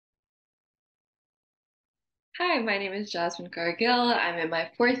Hi, my name is Jasmin Kaur Gill. I'm in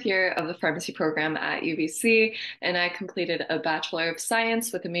my fourth year of the pharmacy program at UBC, and I completed a Bachelor of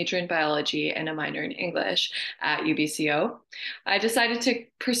Science with a major in biology and a minor in English at UBCO. I decided to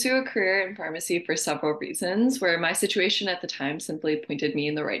pursue a career in pharmacy for several reasons, where my situation at the time simply pointed me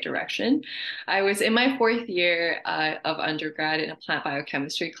in the right direction. I was in my fourth year of undergrad in a plant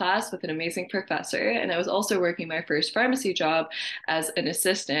biochemistry class with an amazing professor, and I was also working my first pharmacy job as an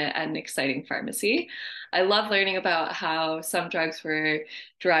assistant at an exciting pharmacy. I love learning about how some drugs were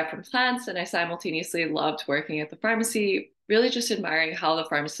derived from plants, and I simultaneously loved working at the pharmacy, really just admiring how the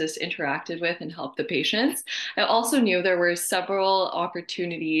pharmacists interacted with and helped the patients. I also knew there were several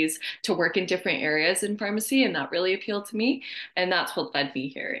opportunities to work in different areas in pharmacy, and that really appealed to me. And that's what led me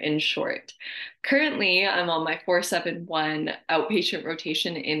here, in short. Currently, I'm on my 471 outpatient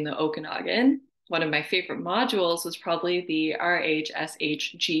rotation in the Okanagan. One of my favorite modules was probably the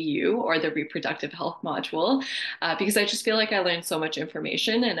RHSHGU, or the reproductive health module, because I just feel like I learned so much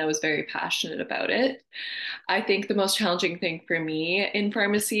information and I was very passionate about it. I think the most challenging thing for me in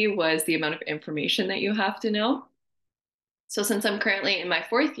pharmacy was the amount of information that you have to know. So since I'm currently in my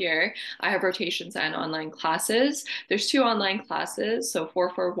fourth year, I have rotations and online classes. There's two online classes, so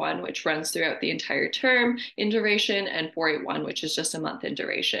 441, which runs throughout the entire term in duration, and 481, which is just a month in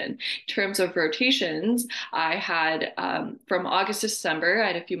duration. In terms of rotations, I had from August to December, I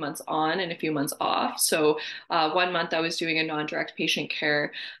had a few months on and a few months off. So 1 month I was doing a non-direct patient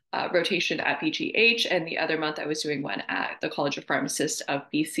care rotation at BGH, and the other month I was doing one at the College of Pharmacists of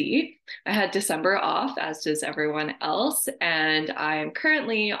BC. I had December off, as does everyone else, and I am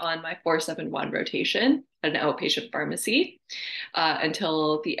currently on my 471 rotation at an outpatient pharmacy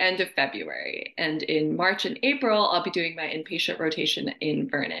until the end of February. And in March and April, I'll be doing my inpatient rotation in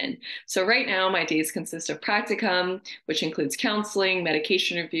Vernon. So right now, my days consist of practicum, which includes counseling,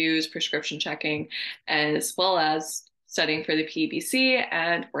 medication reviews, prescription checking, as well as studying for the PBC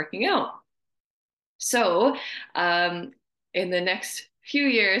and working out. So, um, in the next few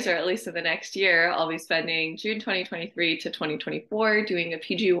years, or at least in the next year, I'll be spending June 2023 to 2024 doing a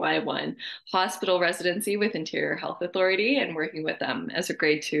PGY1 hospital residency with Interior Health Authority and working with them as a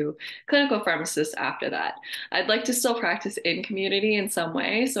grade two clinical pharmacist after that. I'd like to still practice in community in some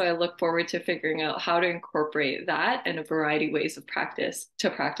way, so I look forward to figuring out how to incorporate that and a variety of ways of practice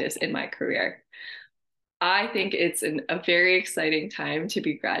in my career. I think it's a very exciting time to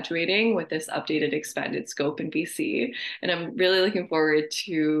be graduating with this updated expanded scope in BC. And I'm really looking forward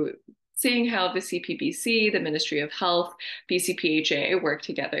to seeing how the CPBC, the Ministry of Health, BCPHA work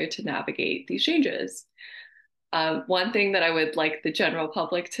together to navigate these changes. One thing that I would like the general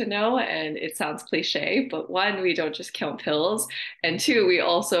public to know, and it sounds cliche, but one, we don't just count pills. And two, we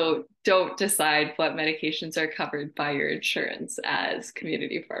also don't decide what medications are covered by your insurance as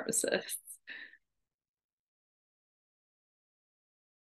community pharmacists.